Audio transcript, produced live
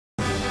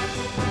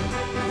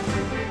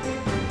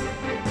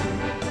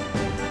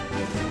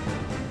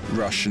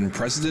Russian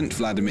President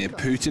Vladimir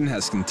Putin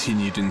has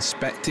continued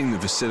inspecting the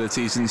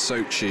facilities in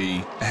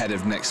Sochi ahead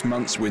of next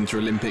month's Winter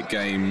Olympic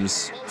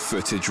Games.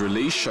 Footage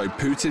released showed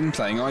Putin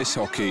playing ice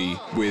hockey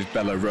with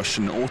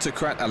Belarusian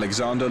autocrat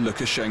Alexander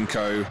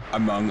Lukashenko,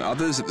 among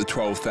others at the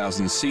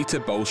 12,000-seater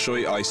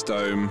Bolshoi Ice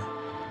Dome.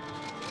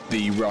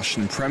 The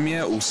Russian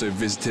premier also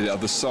visited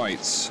other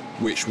sites,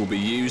 which will be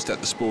used at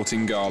the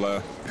sporting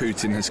gala.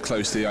 Putin has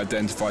closely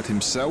identified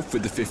himself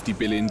with the $50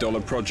 billion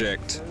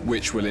project,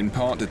 which will in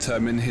part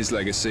determine his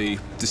legacy.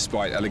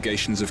 Despite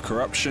allegations of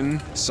corruption,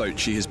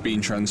 Sochi has been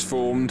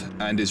transformed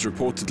and is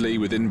reportedly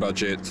within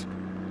budget.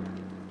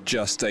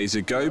 Just days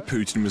ago,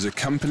 Putin was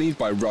accompanied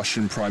by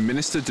Russian Prime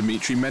Minister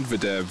Dmitry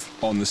Medvedev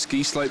on the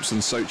ski slopes on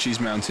Sochi's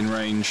mountain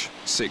range.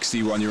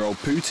 61-year-old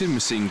Putin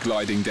was seen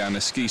gliding down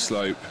a ski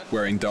slope,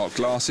 wearing dark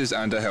glasses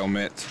and a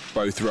helmet.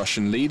 Both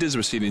Russian leaders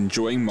were seen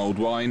enjoying mulled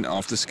wine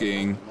after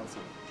skiing.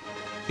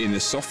 In the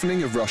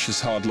softening of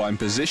Russia's hardline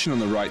position on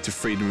the right to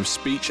freedom of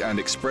speech and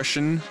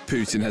expression,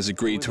 Putin has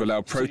agreed to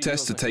allow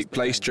protests to take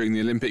place during the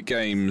Olympic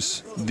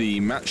Games. The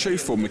macho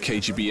former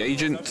KGB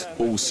agent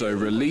also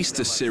released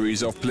a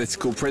series of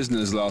political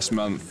prisoners last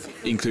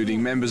month,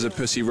 including members of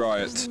Pussy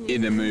Riot,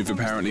 in a move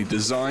apparently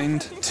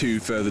designed to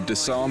further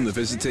disarm the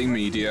visiting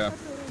media.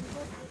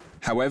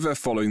 However,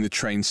 following the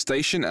train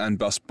station and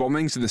bus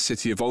bombings in the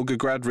city of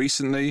Volgograd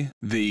recently,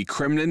 the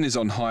Kremlin is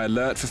on high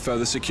alert for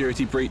further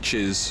security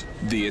breaches.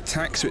 The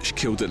attacks, which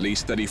killed at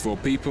least 34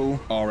 people,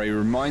 are a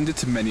reminder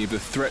to many of the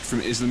threat from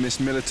Islamist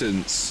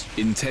militants,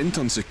 intent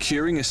on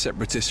securing a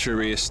separatist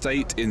Sharia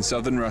state in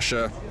southern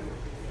Russia.